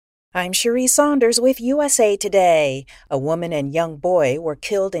I'm Cherie Saunders with USA Today. A woman and young boy were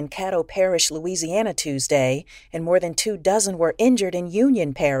killed in Caddo Parish, Louisiana Tuesday, and more than 24 were injured in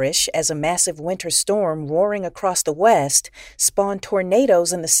Union Parish as a massive winter storm roaring across the west spawned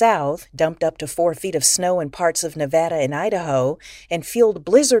tornadoes in the south, dumped up to 4 feet of snow in parts of Nevada and Idaho, and fueled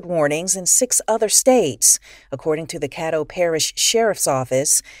blizzard warnings in 6 other states. According to the Caddo Parish Sheriff's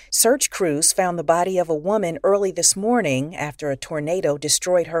Office, search crews found the body of a woman early this morning after a tornado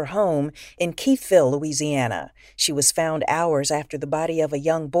destroyed her home in Keithville, Louisiana. She was found hours after the body of a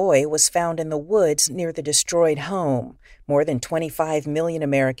young boy was found in the woods near the destroyed home. More than 25 million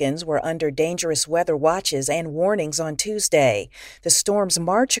Americans were under dangerous weather watches and warnings on Tuesday. The storm's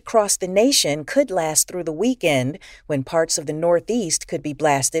march across the nation could last through the weekend, when parts of the Northeast could be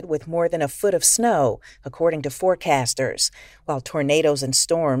blasted with more than a foot of snow, according to forecasters. While tornadoes and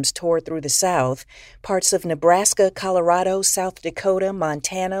storms tore through the South, parts of Nebraska, Colorado, South Dakota,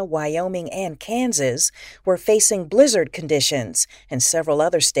 Montana, Wyoming, and Kansas were facing blizzard conditions, and several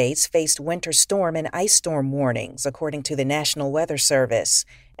other states faced winter storm and ice storm warnings, according to the National Weather Service.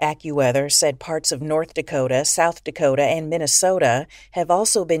 AccuWeather said parts of North Dakota, South Dakota, and Minnesota have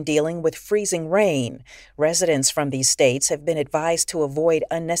also been dealing with freezing rain. Residents from these states have been advised to avoid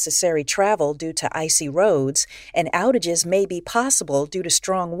unnecessary travel due to icy roads, and outages may be possible due to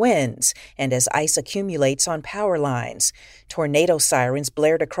strong winds and as ice accumulates on power lines. Tornado sirens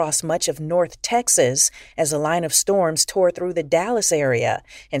blared across much of North Texas as a line of storms tore through the Dallas area,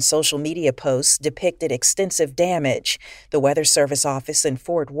 and social media posts depicted extensive damage. The Weather Service office in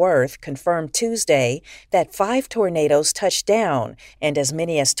Fort Worth confirmed Tuesday that 5 tornadoes touched down, and as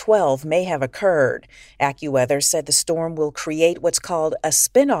many as 12 may have occurred. AccuWeather said the storm will create what's called a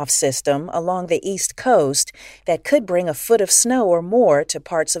spin-off system along the East Coast that could bring a foot of snow or more to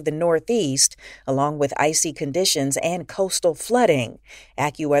parts of the Northeast, along with icy conditions and coastal flooding.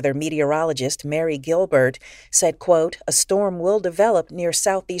 AccuWeather meteorologist Mary Gilbert said, quote, "A storm will develop near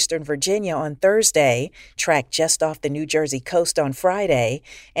southeastern Virginia on Thursday, track just off the New Jersey coast on Friday,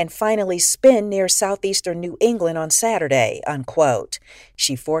 and finally spin near southeastern New England on Saturday," unquote.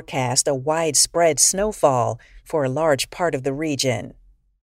 She forecast a widespread snowfall for a large part of the region.